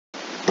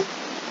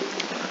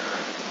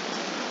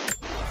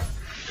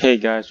Hey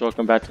guys,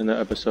 welcome back to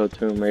another episode of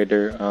Tomb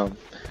Raider.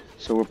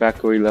 So we're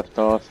back where we left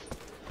off.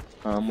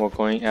 We're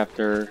going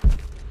after.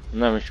 I'm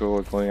not even sure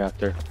what we're going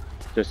after.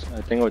 I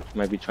think we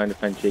might be trying to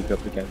find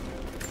Jacob again.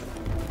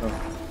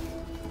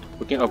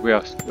 We can upgrade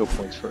our skill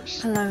points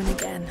first. Alone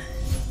again.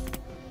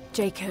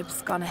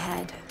 Jacob's gone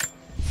ahead.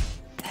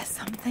 There's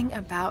something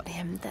about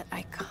him that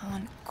I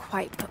can't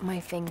quite put my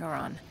finger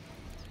on.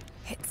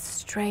 It's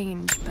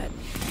strange, but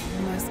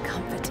almost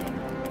comforting.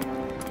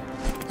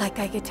 Like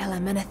I could tell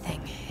him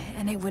anything,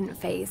 and it wouldn't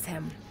faze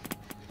him.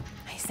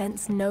 I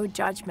sense no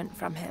judgment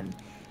from him.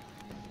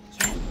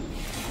 Yet, at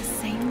the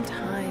same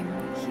time,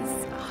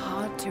 he's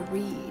hard to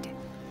read.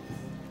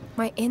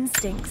 My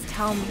instincts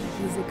tell me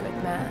he's a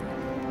good man.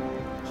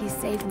 He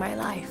saved my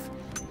life.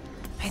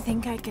 I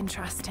think I can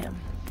trust him,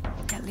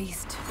 at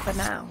least for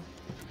now.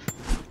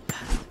 But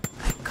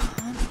I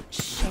can't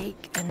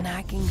shake a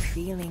nagging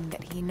feeling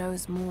that he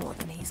knows more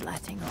than he's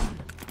letting on.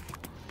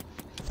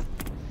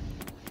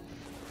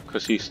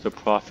 Because he's the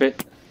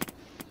prophet?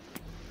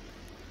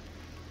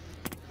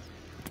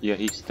 Yeah,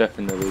 he's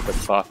definitely the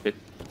prophet.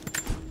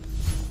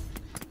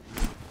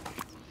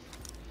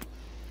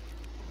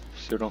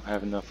 Still don't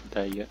have enough of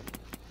that yet.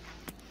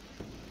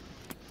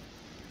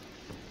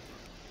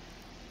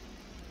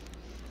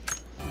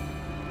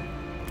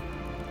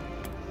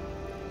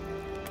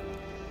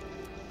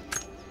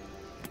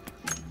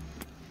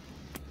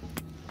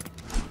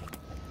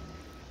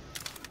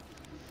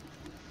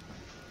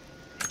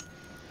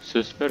 Is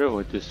this better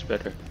or this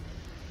better?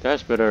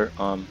 That's better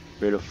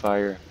rate of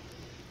fire.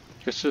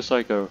 This is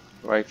like a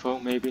rifle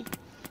maybe?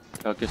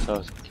 I guess I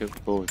was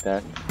capable with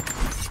that.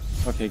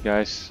 Okay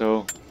guys,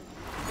 so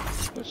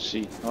let's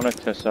see. I wanna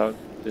test out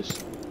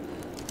this.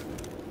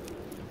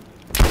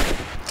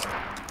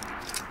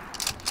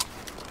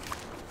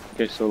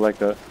 Okay, so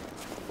like a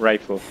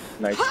rifle.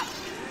 Nice.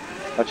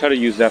 I'll try to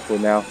use that for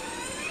now.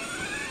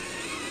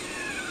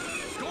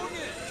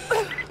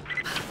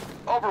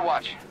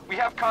 Overwatch, we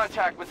have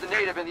contact with the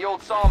native in the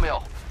old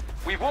sawmill.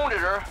 We wounded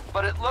her,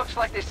 but it looks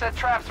like they set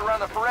traps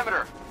around the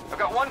perimeter. I've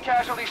got one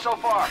casualty so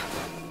far.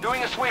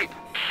 Doing a sweep.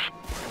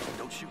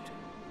 Don't shoot.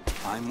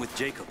 I'm with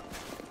Jacob.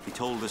 He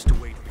told us to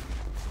wait.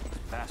 The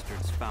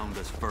bastards found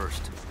us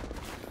first.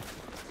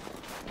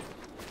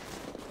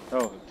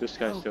 Oh, this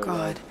guy's still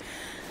alive.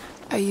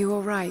 Are you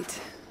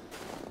alright?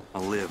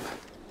 I'll live.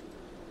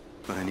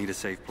 But I need a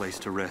safe place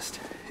to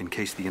rest in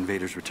case the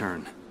invaders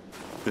return.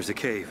 There's a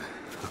cave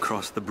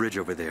across the bridge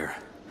over there.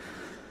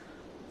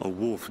 A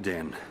wolf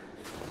den.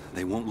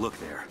 They won't look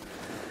there,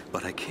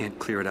 but I can't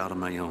clear it out on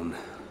my own.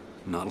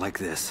 Not like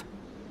this.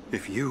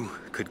 If you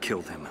could kill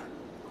them,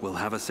 we'll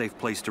have a safe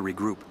place to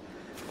regroup.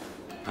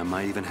 I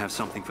might even have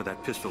something for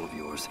that pistol of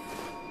yours.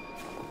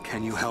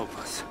 Can you help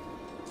us?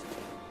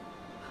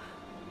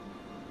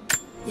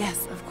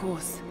 Yes, of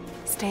course.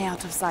 Stay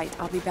out of sight.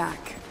 I'll be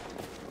back.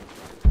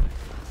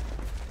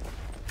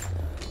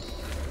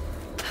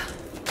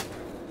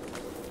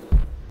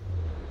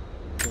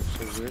 So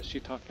where is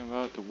she talking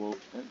about? The wolf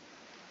den?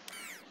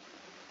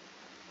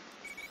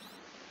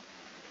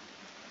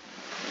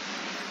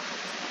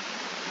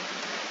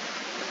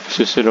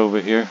 Just sit over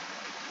here.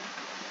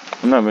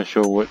 I'm not even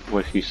sure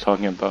what he's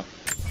talking about.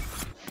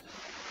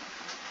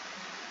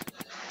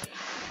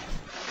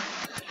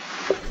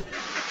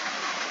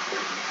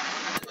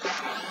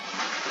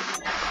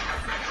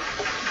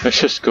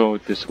 Let's just go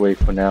this way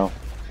for now.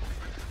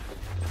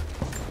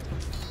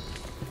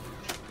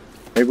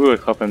 Maybe we'll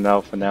help him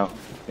out for now.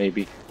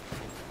 Maybe.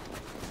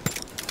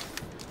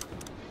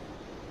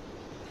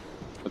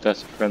 But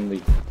that's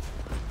friendly.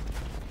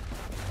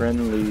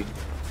 Friendly.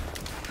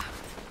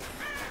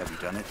 Have you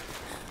done it?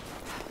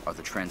 Are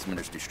the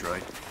transmitters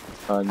destroyed?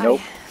 Nope.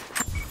 I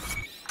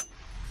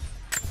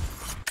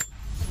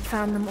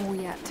found them all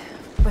yet,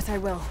 but I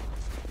will.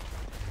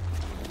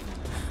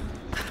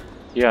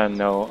 Yeah,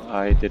 no,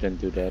 I didn't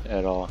do that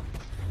at all.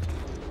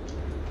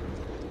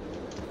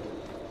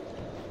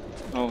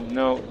 Oh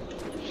no.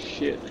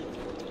 Shit.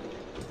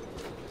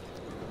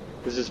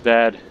 This is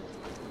bad.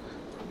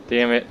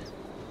 Damn it.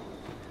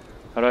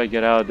 How do I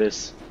get out of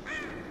this?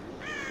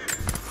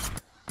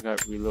 I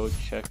got reload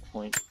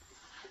checkpoint.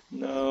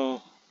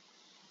 No.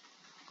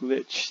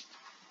 Glitched.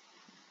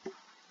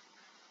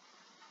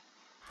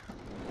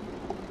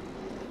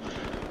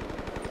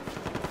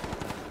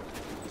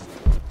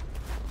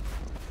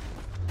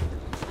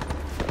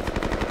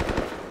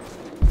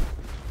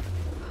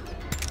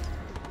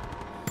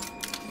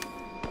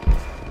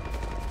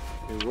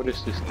 Okay, what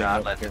is this guy?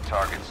 Not let the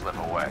target slip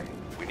away.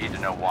 We need to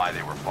know why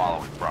they were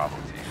following Bravo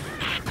team.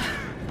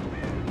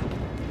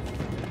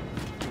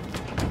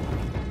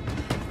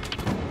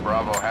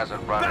 Bravo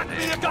hasn't run into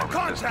any more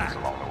resistance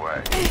along the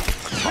way. But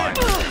fine.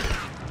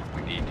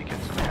 We need to get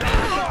some answers.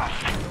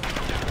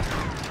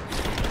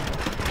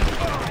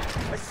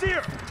 I see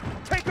her!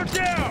 Take her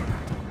down!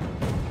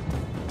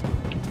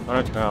 I'm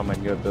gonna turn on my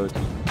new ability.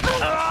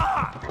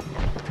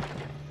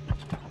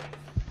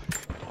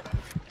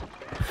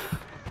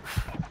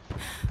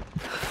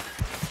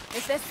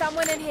 If there's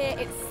someone in here,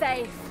 it's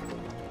safe.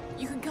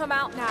 You can come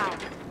out now.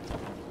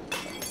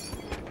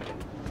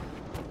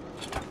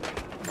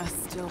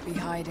 still be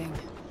hiding.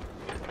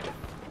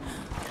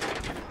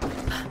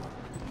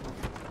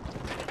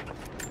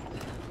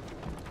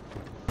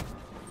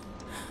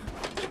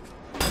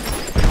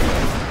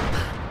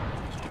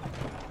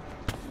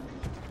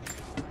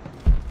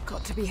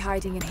 Got to be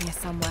hiding in here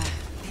somewhere.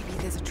 Maybe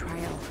there's a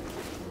trail.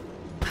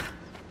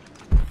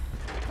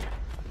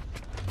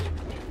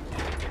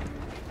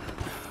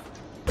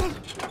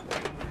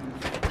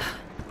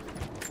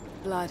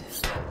 Blood.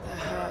 That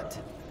hurt.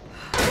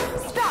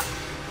 Stop!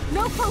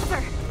 No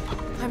closer!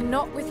 I'm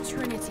not with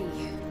Trinity.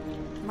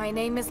 My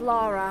name is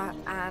Lara,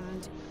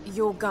 and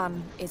your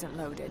gun isn't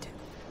loaded.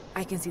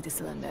 I can see the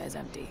cylinder is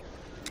empty.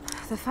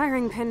 The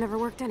firing pin never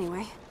worked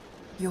anyway.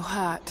 You're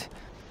hurt.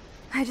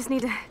 I just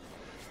need to...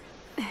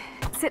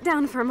 sit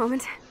down for a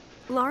moment.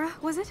 Lara,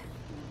 was it?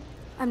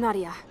 I'm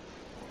Nadia.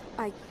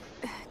 I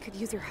could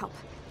use your help.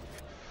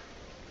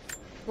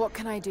 What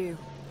can I do?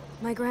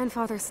 My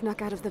grandfather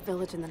snuck out of the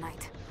village in the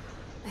night.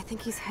 I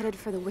think he's headed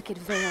for the Wicked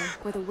Vale,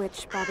 where the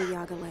witch BaBa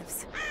Yaga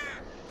lives.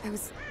 I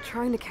was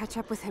trying to catch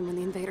up with him when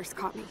the invaders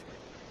caught me.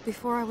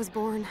 Before I was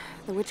born,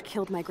 the witch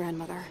killed my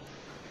grandmother.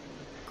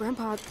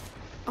 Grandpa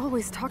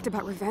always talked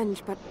about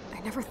revenge, but I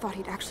never thought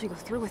he'd actually go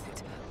through with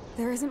it.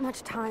 There isn't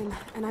much time,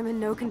 and I'm in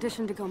no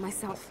condition to go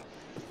myself.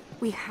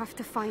 We have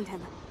to find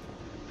him.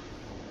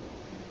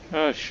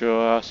 Oh,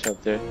 sure, I'll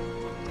accept it.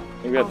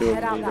 Maybe I'll do it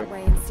head out later. that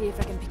way and see if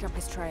I can pick up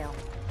his trail.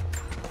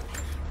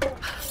 The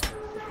path to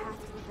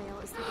the Vale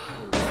is through the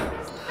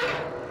forest.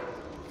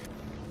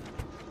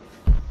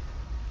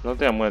 I don't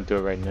think I'm gonna do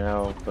it right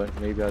now, but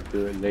maybe I'll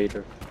do it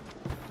later.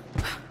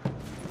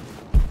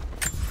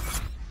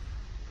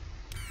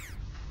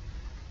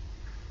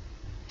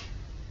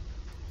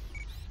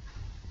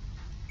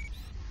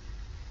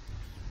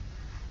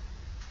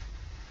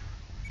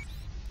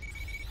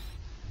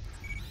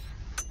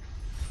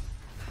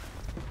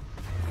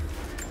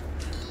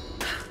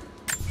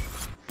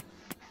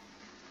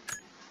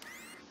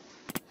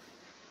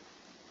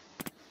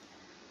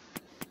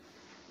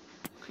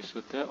 Okay,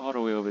 so they're all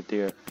the way over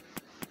there.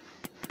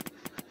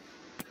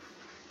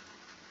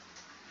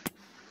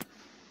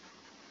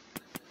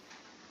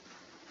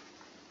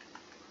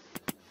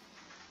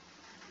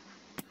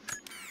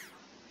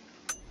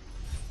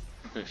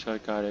 Okay, so I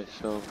got it.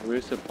 So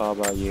where's the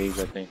BaBa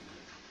Yaga thing?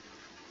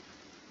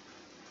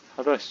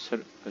 How do I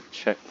set a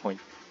checkpoint?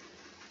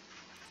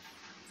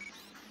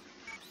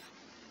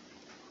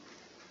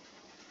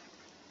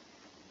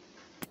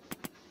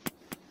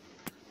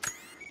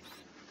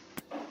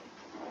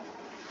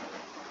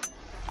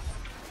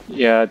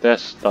 Yeah,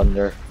 that's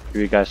thunder. If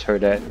you guys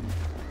heard that.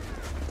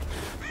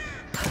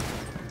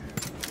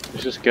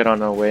 Let's just get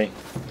on our way.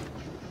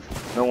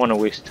 I don't want to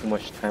waste too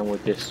much time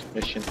with this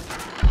mission.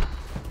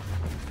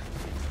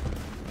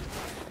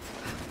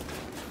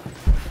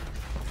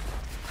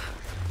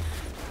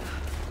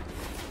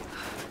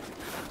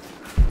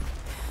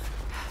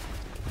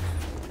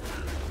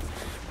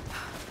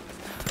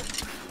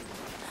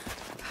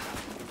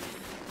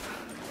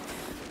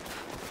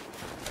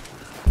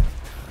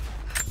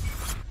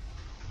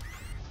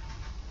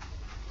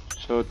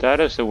 So that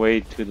is the way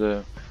to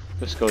the...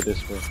 Let's go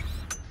this way.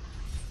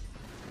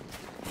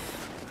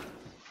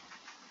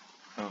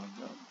 Oh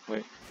no,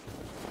 wait.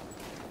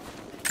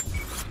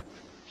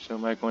 So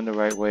am I going the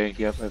right way?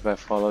 Yep, if I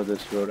follow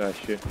this road I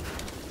should.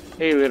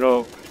 Hey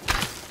little...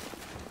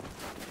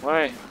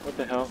 Why? What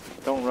the hell?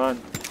 Don't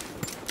run.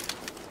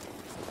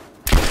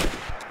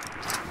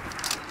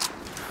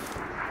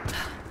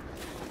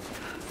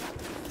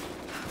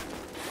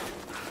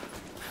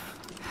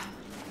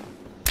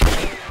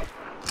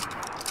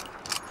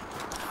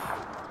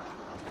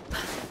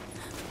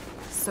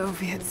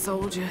 Soviet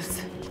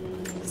soldiers.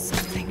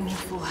 Something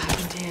awful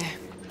happened here.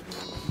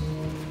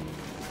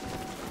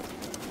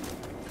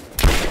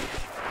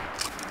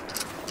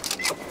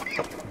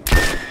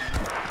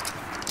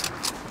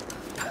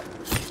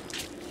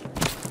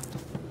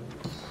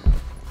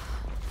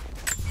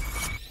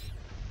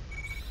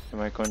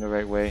 Am I going the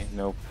right way?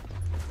 Nope.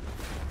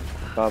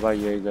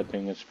 BaBa Yaga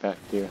thing is back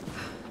there.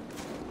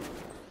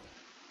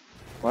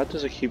 Why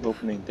does it keep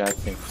opening that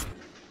thing?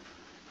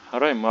 How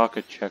do I mark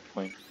a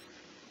checkpoint?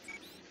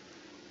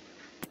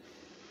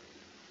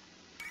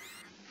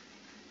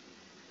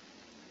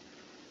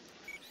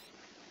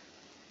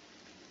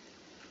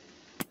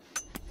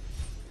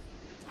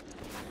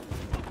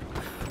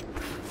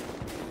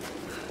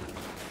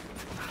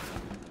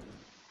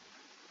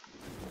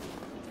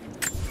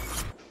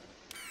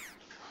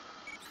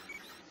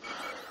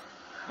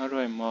 How do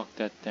I mark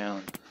that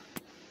down?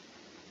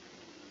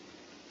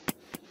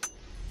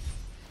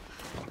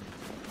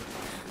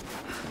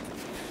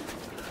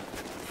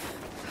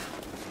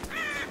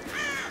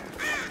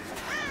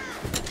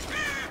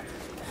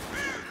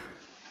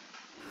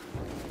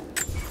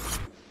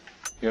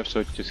 Yep,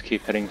 so just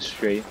keep heading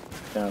straight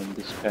down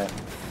this path.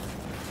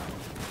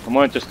 I'm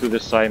gonna just do the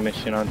side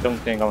mission. I don't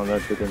think I'm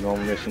gonna do the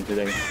normal mission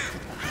today.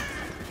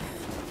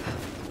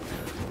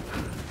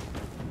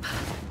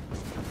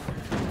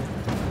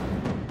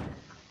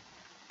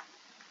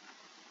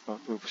 Oh,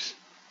 oops.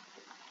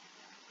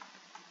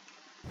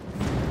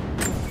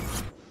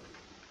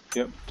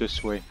 Yep,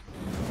 this way.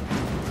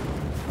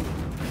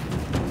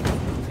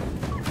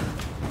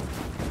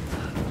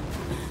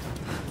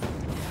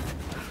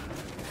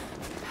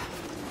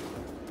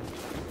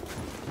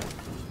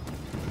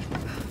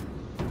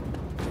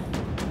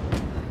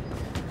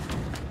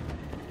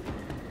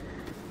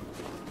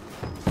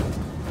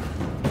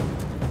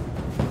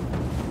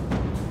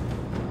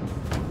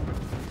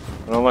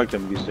 I don't like the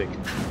music.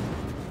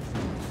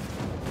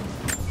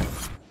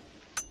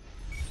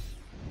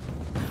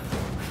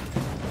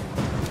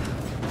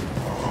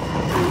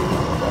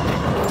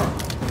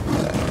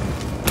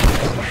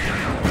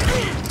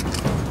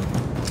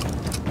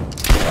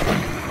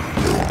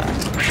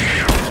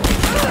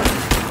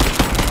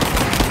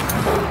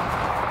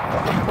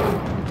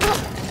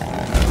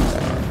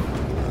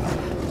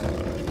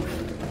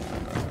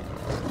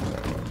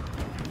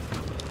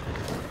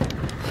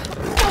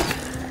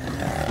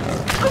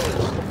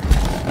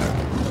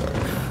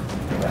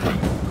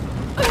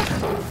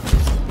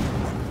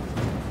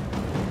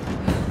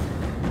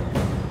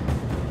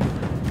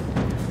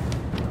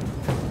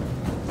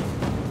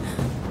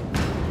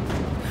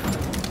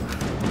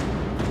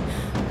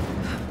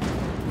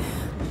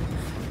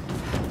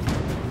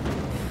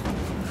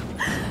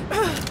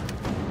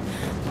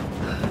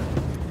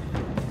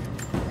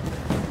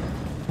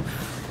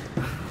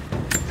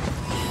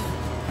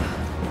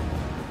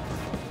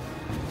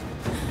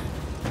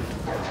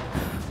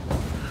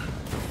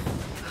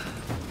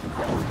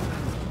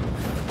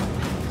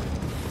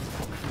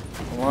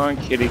 Come on,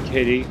 kitty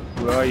kitty,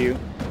 where are you?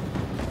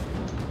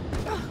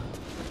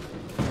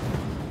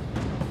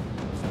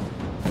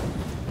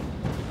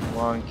 Come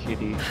on,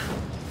 kitty.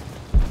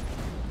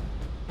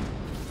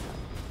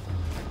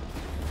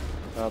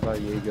 How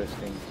about Yaga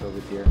things over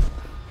there?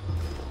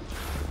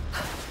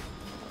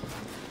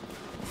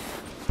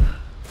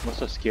 Must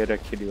have scared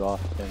that kitty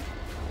off then.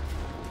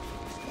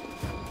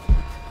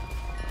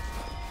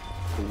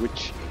 The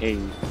witch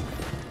cave.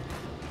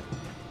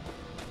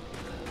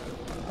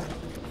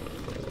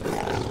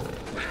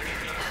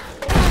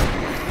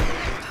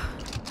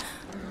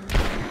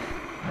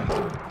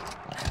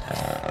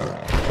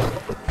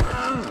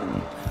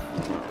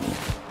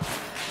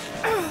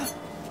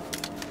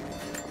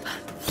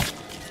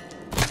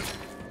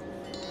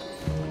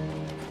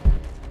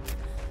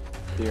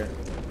 Here.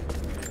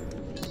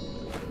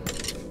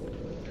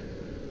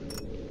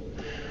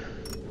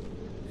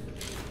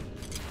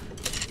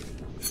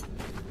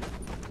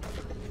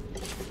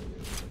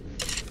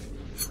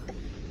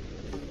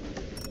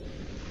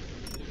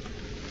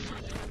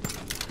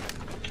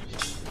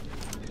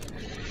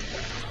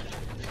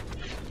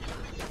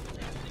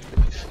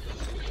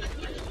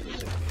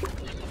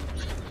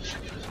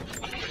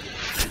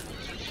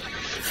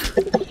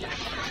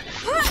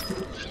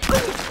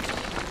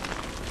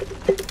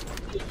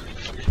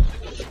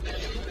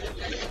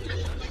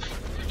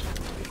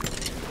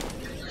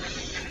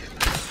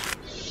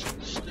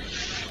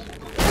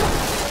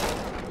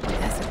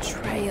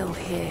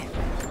 Here,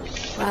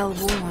 well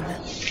worn.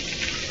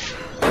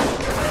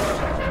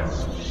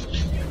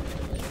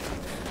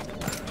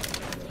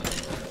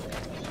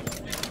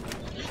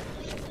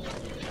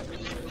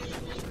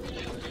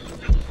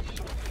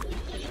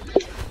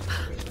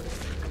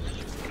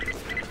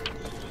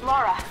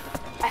 Laura,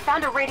 I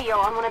found a radio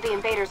on one of the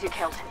invaders you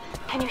killed.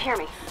 Can you hear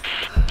me?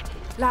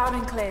 Loud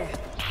and clear.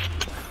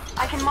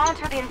 I can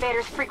monitor the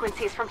invaders'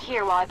 frequencies from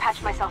here while I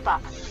patch myself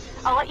up.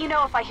 I'll let you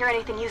know if I hear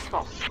anything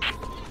useful.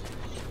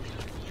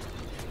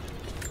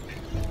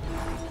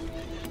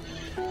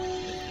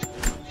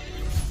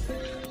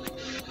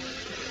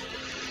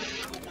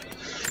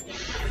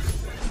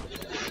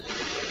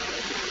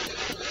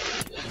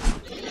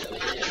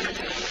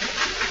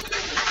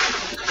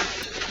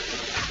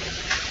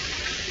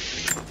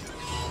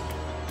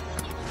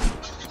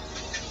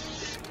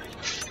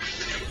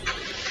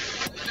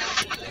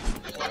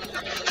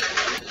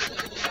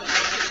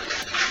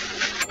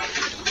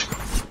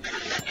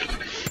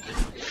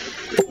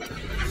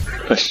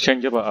 Let's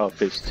change up our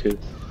outfits too.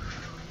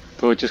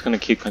 But we're just gonna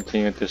keep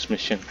continuing this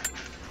mission.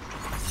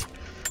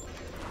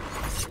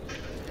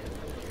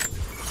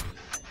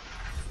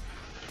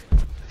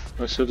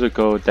 We're supposed to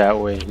go that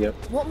way, yep.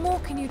 What more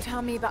can you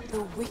tell me about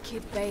the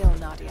wicked Veil,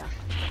 Nadia?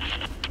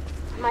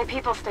 My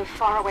people stay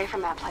far away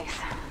from that place.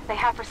 They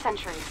have for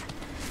centuries.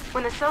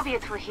 When the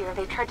Soviets were here,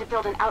 they tried to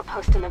build an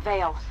outpost in the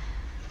Veil.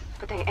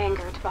 But they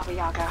angered BaBa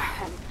Yaga,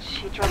 and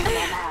she drove them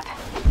all mad.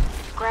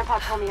 Grandpa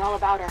told me all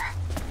about her.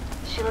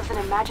 She lives in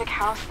a magic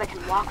house that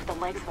can walk with the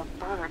legs of a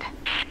bird.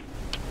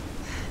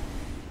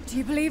 Do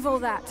you believe all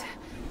that?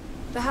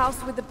 The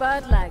house with the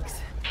bird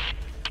legs?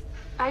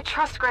 I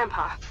trust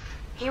Grandpa.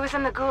 He was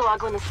in the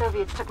Gulag when the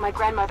Soviets took my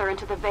grandmother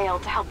into the Veil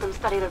to help them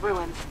study the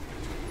ruins.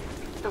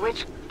 The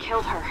witch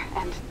killed her,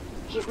 and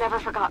he's never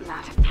forgotten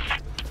that.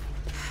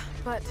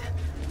 But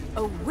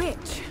a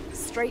witch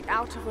straight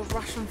out of a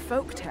Russian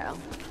folktale?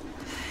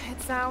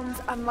 It sounds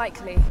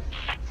unlikely.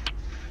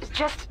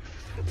 Just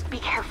be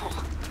careful.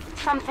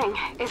 Something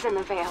is in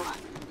the Veil.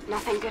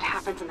 Nothing good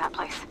happens in that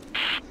place.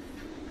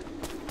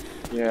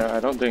 Yeah,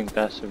 I don't think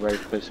that's the right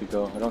place to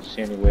go. I don't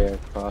see any way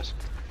across.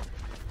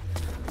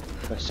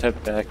 Let's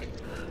head back.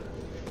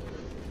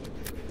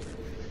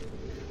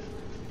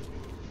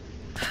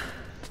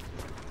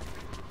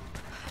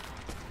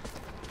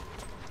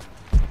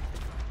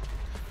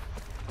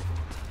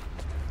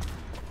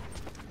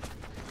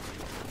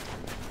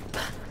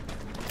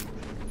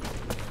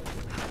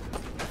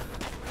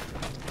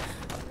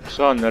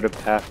 Saw another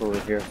path over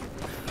here.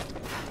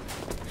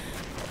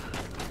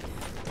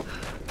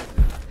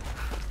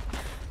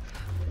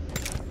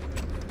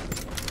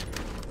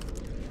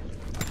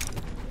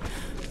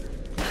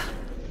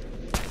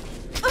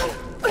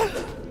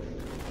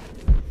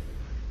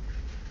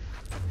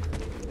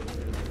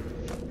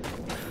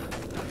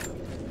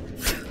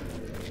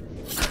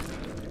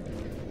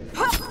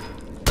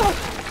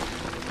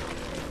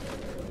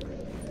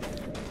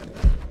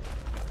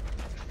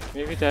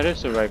 Maybe that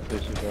is the right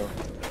place to go.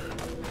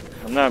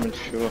 I'm not even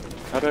sure.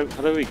 How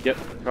do we get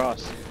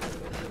across?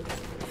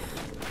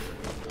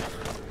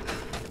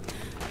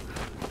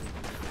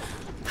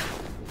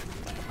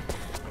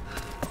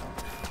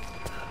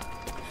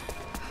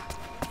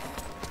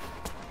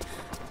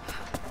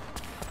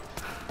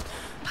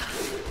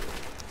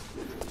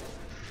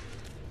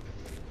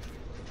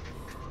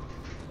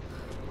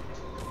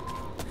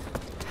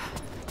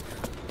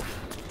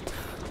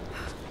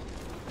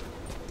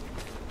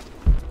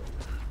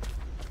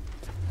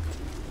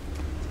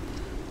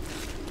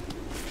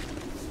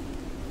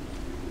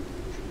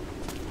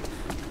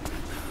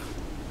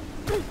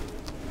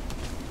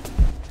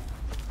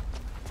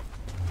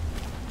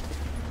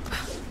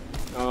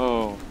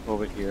 Oh,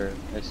 over here.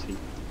 I see.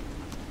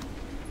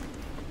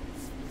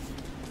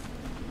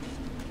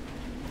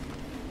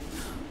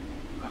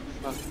 Oh,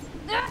 fuck.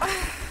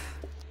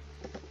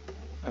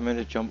 I meant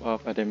to jump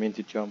up. I didn't mean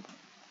to jump.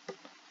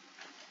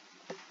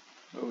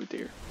 Oh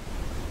dear.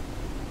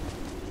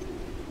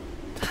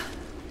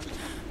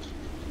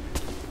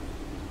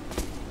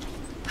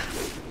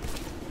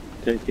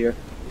 Okay, here.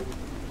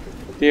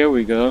 There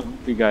we go.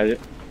 We got it.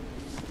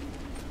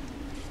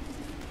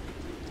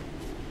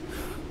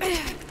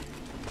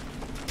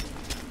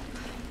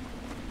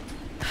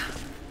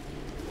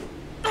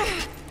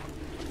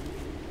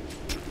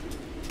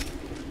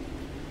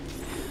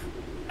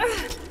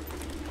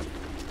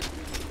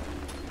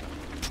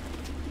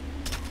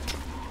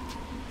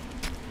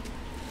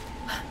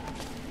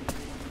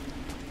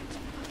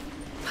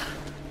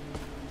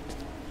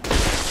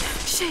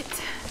 Shit.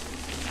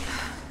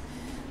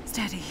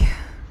 Steady.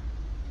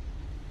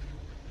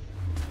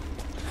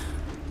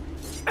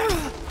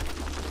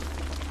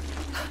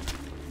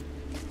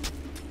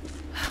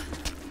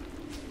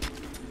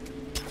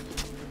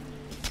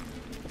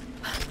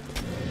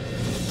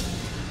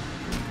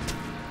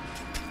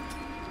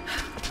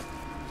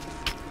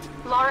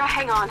 Laura,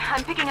 hang on.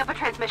 I'm picking up a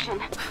transmission.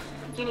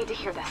 You need to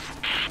hear this.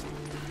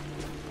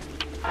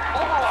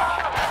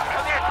 Overlord,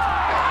 come in.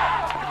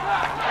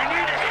 We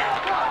need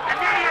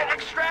immediate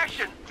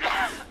extraction.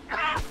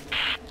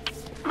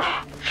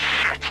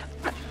 Shit.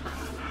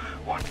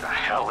 What the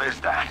hell is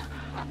that?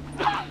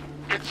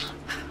 It's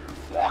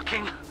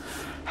walking?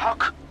 How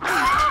c-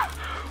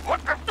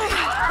 What the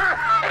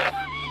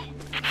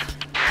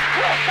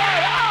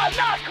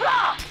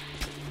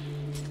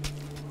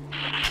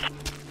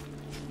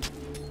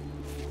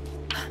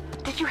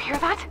Did you hear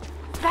that?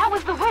 That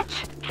was the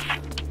witch!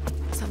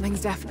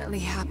 Something's definitely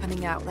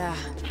happening out there.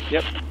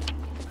 Yep.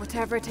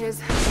 Whatever it is,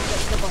 we'll get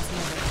to the bottom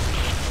of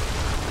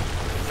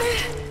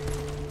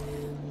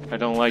it. I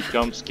don't like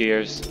jump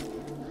scares,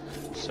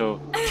 so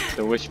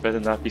the witch better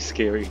not be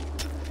scary.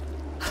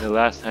 The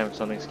last time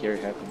something scary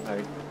happened,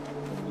 I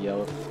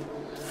yelled.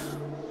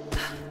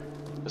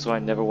 That's why I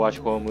never watch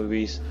horror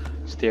movies.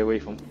 Stay away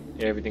from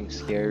everything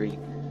scary.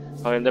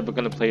 I'm never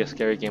gonna play a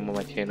scary game on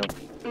my channel.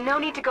 No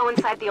need to go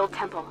inside the old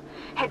temple.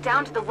 Head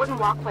down to the wooden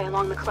walkway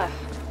along the cliff.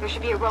 There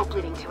should be a rope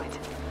leading to it.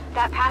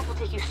 That path will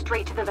take you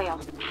straight to the Veil.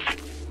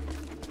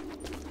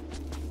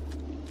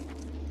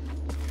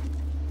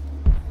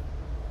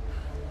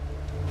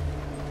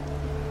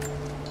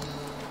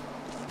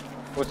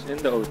 What's in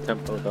the old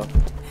temple though?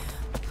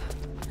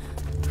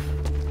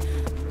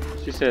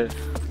 She said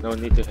no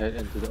need to head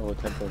into the old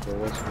temple, but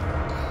what's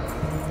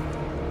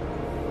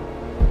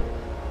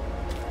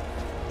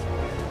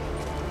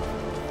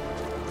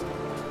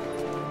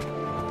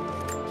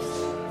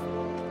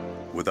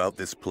Without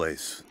this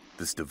place,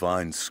 this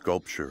divine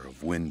sculpture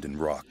of wind and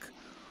rock,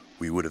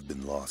 we would have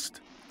been lost.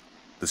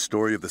 The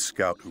story of the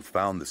scout who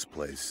found this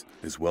place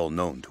is well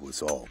known to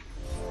us all.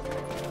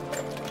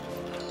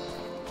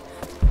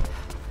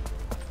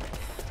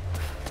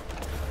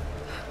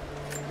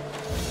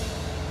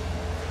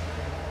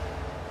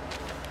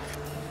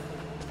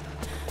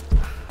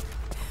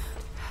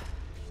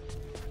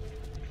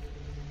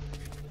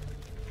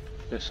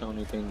 the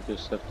only thing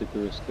just have to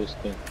do is this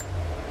thing.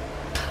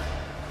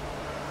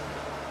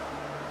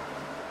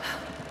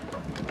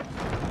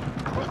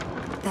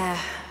 There.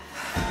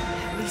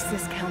 At least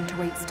this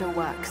counterweight still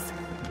works.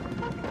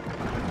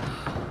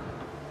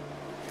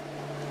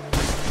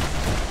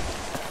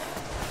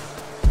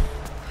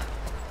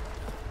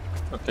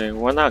 Okay,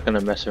 we're not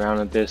gonna mess around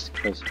with this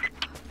because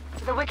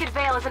The Wicked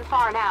Veil isn't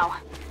far now.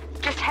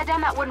 Just head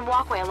down that wooden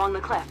walkway along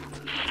the cliff.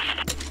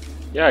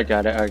 Yeah, I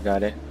got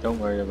it. Don't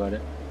worry about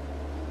it.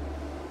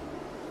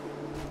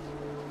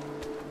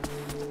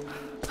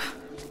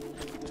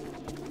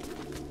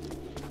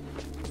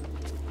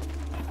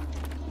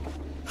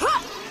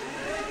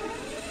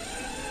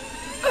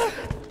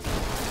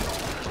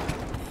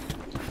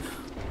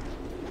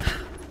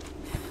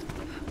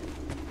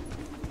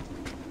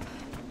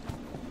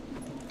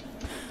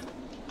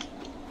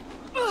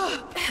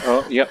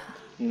 Oh, yep.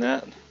 Nah.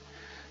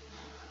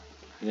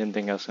 I didn't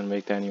think I was gonna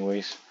make that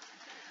anyways.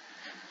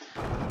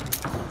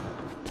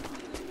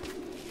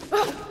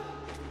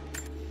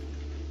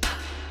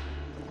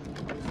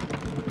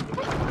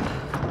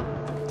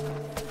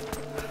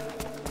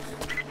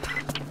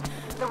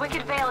 The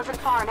Wicked Veil isn't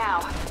far now.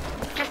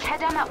 Just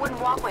head down that wooden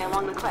walkway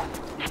along the cliff.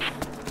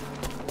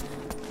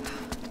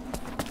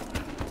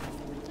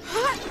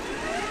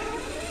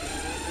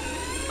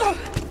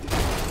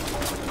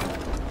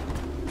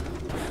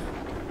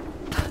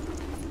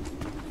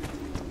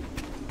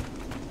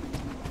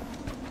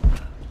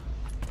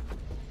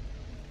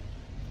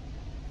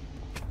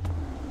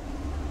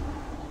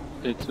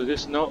 Okay, so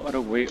there's no other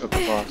way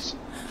across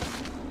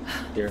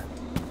here.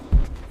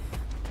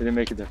 Didn't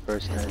make it the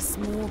first There's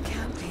time. a small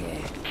camp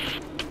here.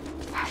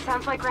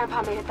 Sounds like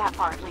Grandpa made it that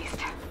far at least.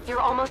 You're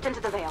almost into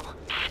the Veil.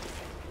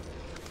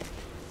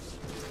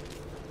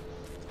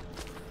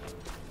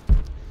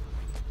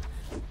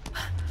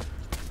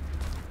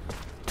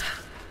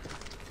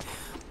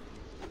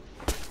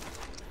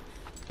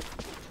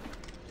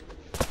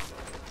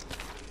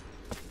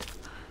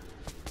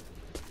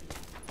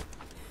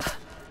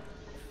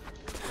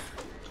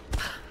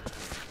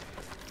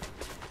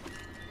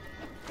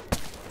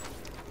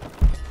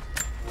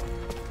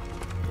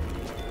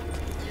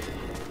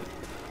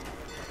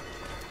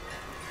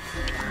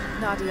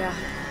 Nadia,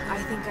 I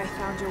think I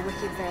found your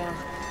Wicked Veil.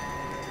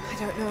 I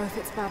don't know if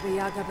it's Baba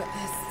Yaga, but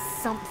there's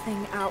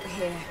something out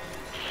here.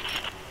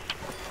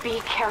 Be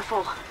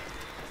careful.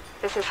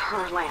 This is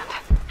her land.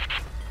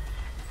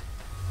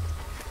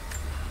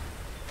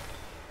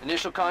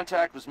 Initial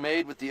contact was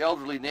made with the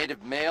elderly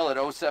native male at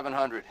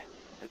 0700.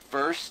 At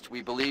first,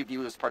 we believed he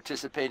was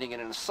participating in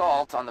an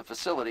assault on the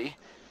facility,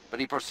 but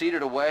he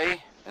proceeded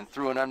away and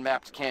through an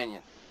unmapped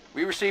canyon.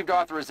 We received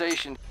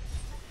authorization.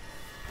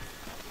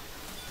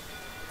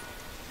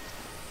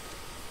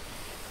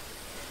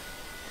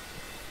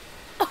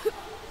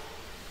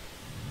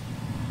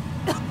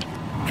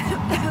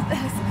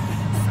 There's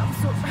some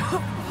sort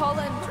of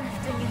pollen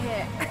drifting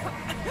here.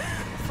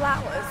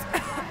 Flowers.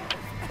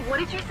 What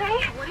did you say?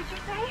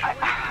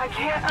 I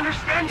can't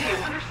understand you.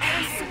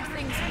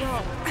 Something's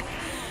wrong.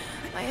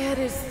 My head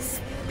is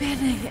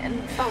spinning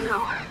and... Oh no.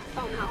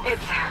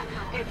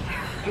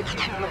 It's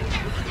too late.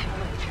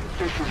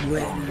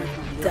 When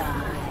you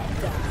die.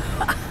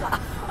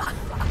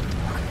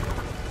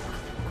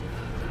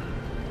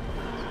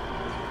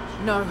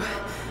 No,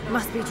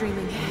 must be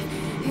dreaming.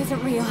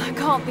 Isn't real.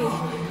 Can't be.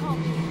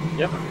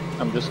 Yep,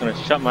 I'm just gonna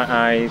shut my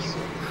eyes.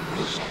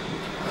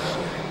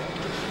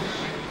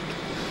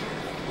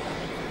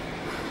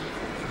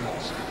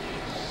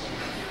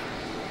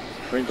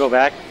 We're gonna go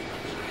back.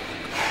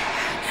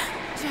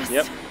 Just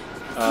Yep.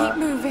 keep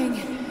moving.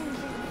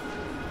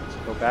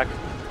 Go back.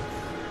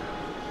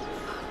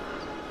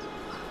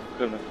 I'm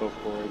gonna go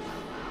forward.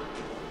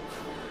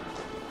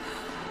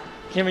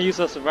 Can't even use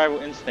our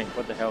survival instinct.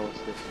 What the hell is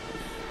this?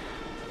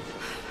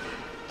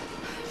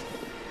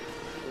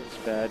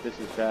 This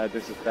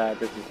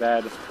is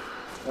bad.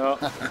 Oh.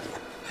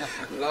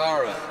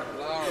 Lara.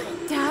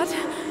 Dad?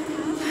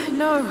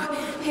 No,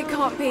 it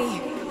can't be.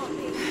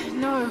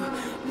 No,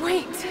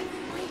 wait.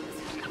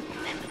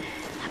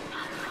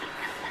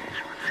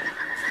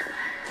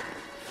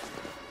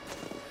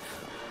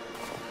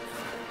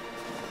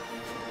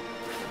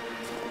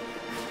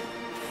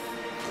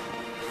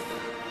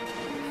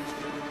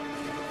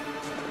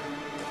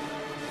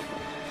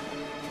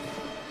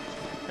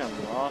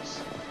 I'm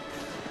lost.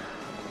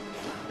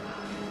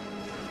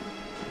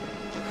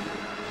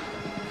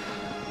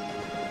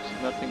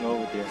 There's nothing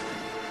over there.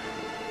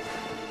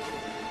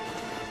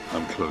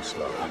 I'm close,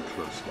 Lara.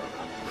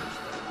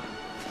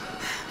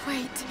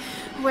 Wait,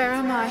 where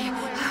am I?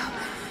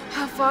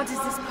 How far does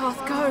this path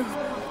go?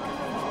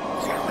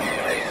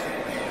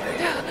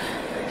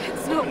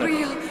 It's not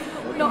real.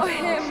 Not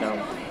him.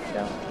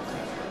 Down.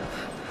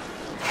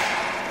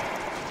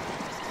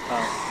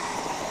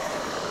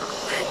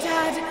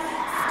 Dad,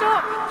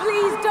 stop!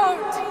 Please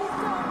don't!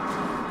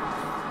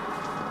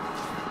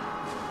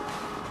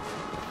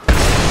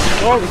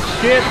 Holy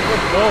shit!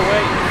 No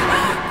way!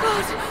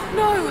 God,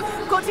 no!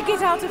 Got to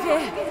get out of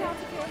here!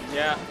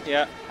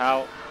 Yeah.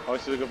 How? Are we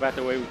supposed to go back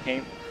the way we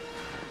came?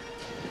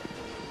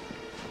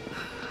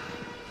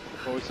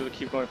 Or are we supposed to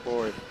keep going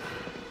forward?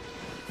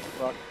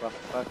 Fuck.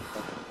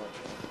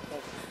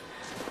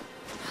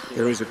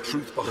 There is a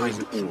truth behind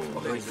it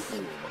all.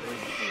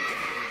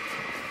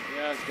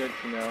 Yeah, good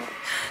to know.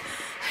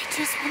 I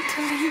just want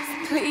to leave,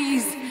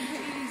 please.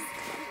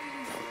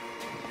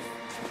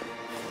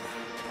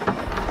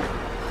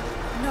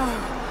 No,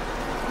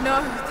 No,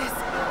 this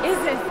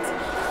isn't.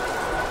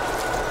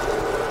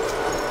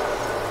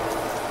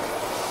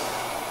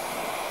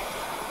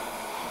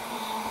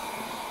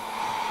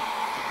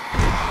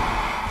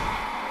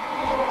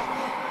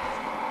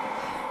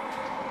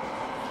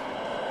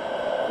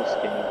 This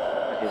game.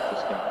 I hate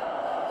this game.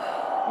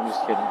 I'm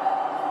just kidding.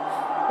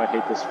 I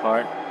hate this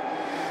part.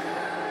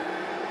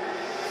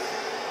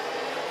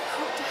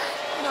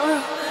 No,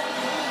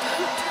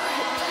 don't do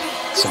it,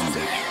 please.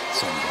 Someday.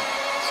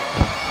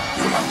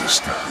 You'll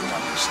understand.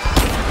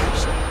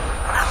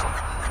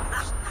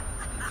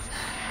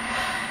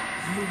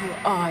 Who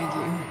are you?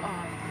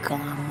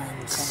 Come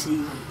and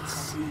see.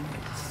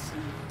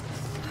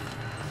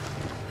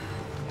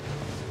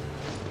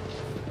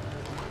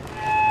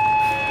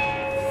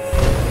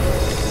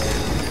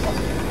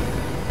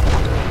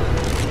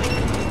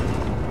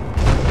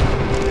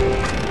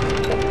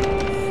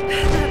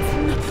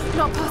 That's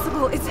not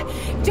possible. It's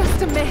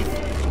just a myth.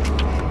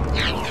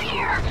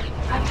 Here.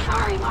 I'm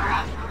sorry,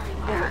 Laura.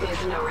 There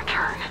is no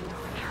return.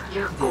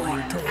 You're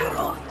Going to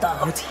rot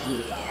out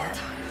here.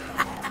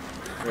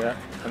 Yeah,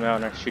 come out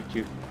and I shoot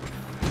you.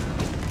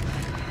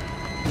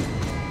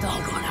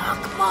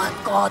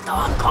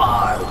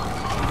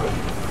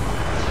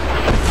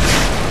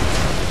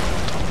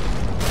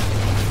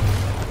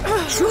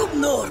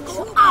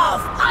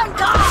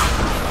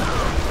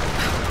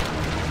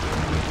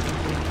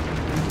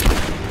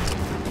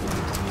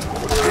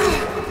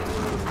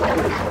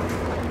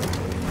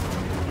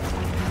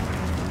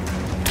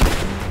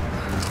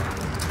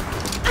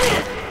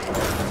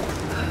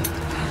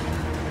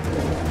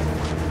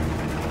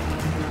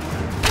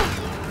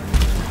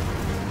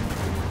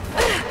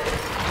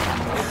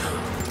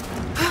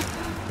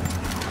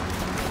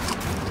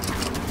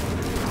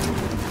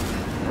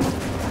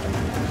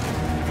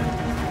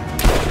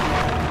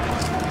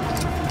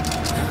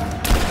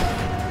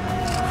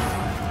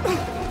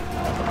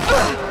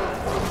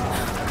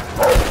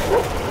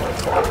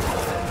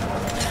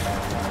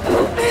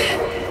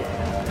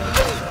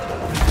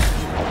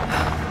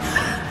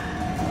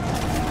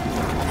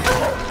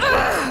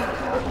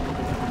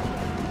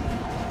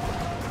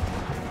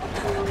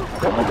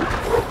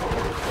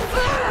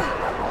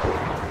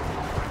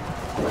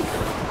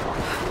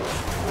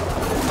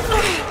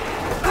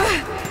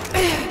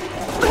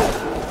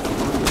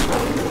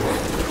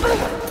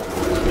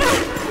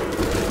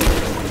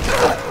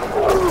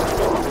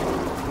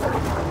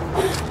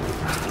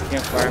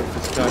 Can't fire with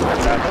this gun like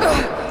that.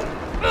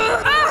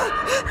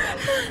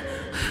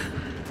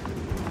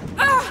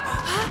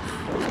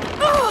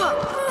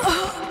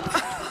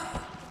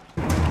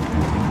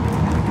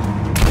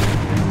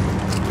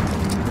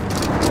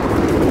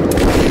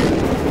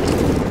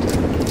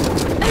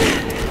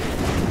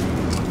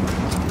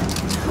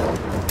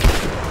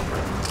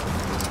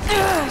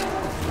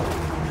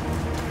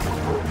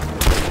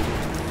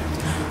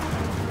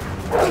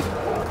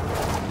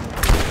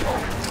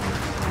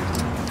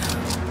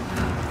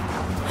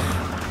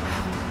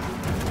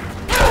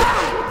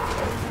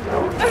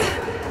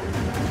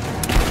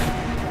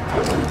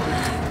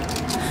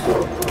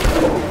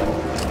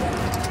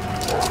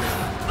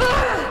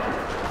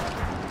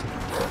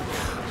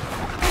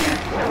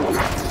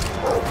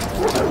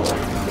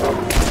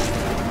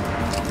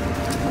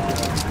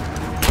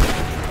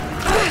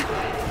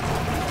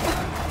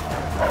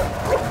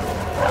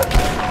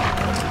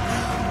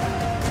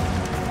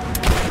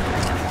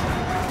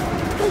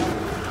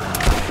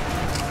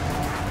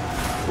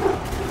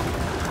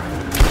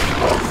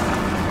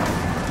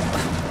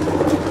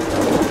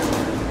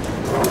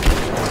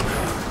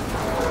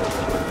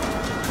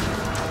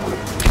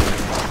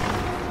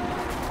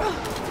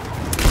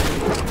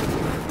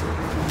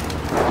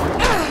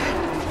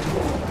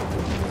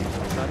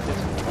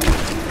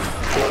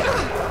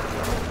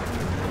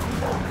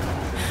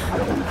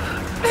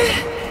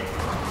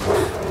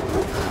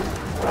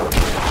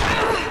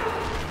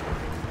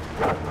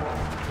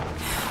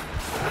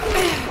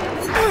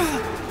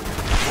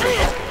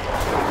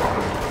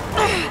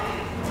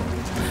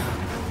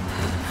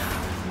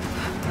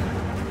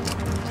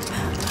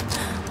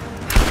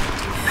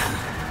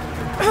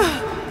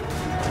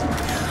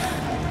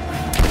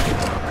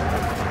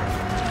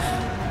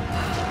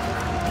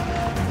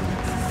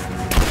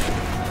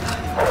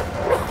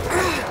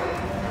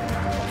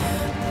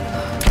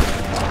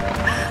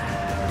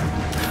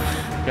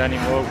 Got any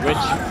more witch?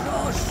 No,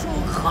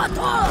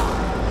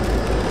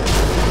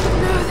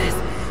 this.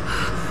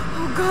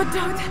 Oh God,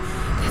 don't.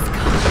 This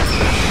can't.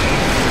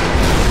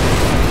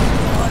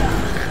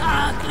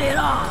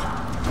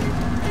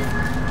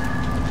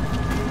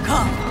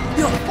 Come,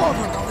 your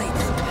father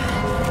awaits.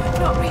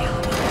 Not real.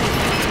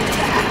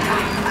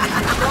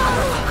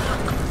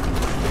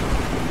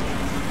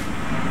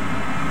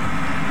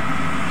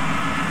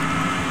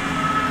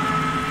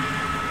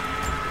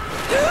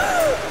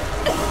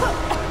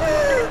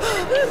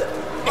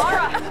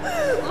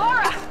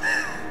 Laura!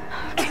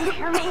 Can you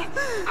hear me?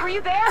 Are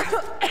you there?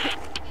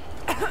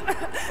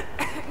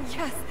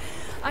 Yes,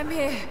 I'm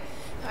here.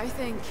 I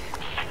think.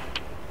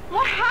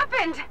 What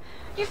happened?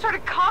 You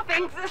started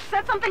coughing,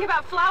 said something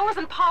about flowers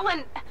and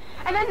pollen.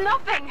 and then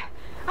nothing!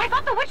 I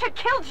thought the witch had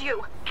killed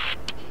you!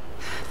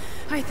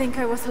 I think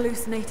I was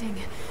hallucinating.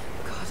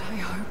 God, I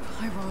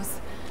hope I was.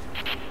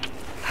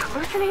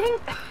 Hallucinating?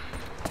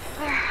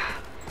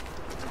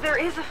 There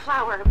is a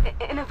flower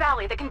in a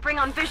valley that can bring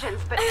on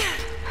visions, but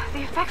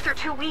the effects are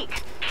too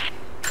weak.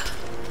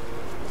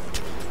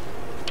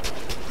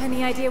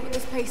 Any idea what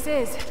this place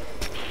is?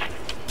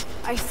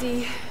 I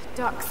see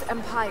ducts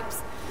and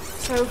pipes.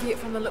 Soviet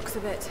from the looks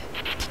of it.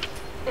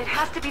 It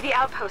has to be the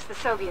outpost the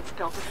Soviets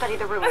built to study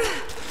the ruins.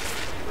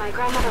 My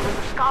grandmother was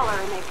a scholar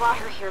and they brought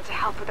her here to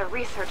help with her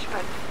research,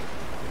 but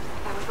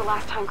that was the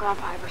last time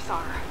Grandpa ever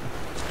saw her.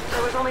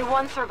 There was only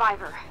one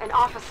survivor, an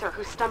officer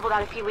who stumbled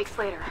out a few weeks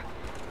later.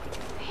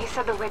 He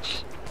said the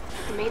witch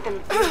made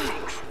them do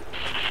things.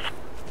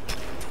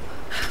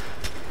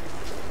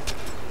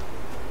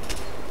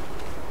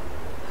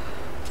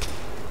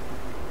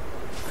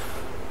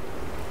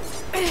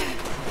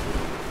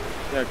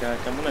 Yeah guys,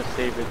 I'm gonna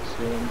save it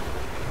soon.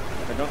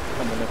 I don't think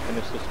I'm gonna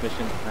finish this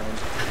mission time.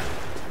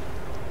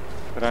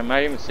 But I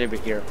might even save it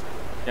here.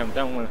 Yeah, I'm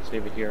done, gonna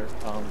save it here.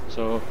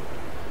 So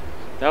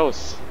that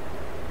was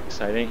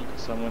exciting.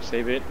 So I'm gonna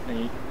save it,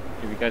 and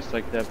if you guys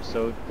liked the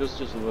episode, this was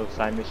just a little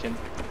side mission.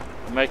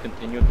 I might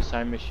continue the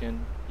side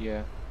mission.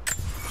 Yeah,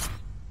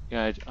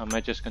 I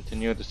might just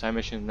continue the side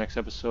mission in the next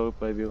episode.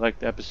 But if you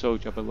liked the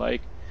episode, drop a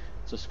like,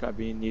 subscribe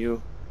being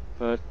new.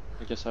 But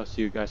I guess I'll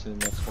see you guys in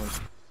the next one.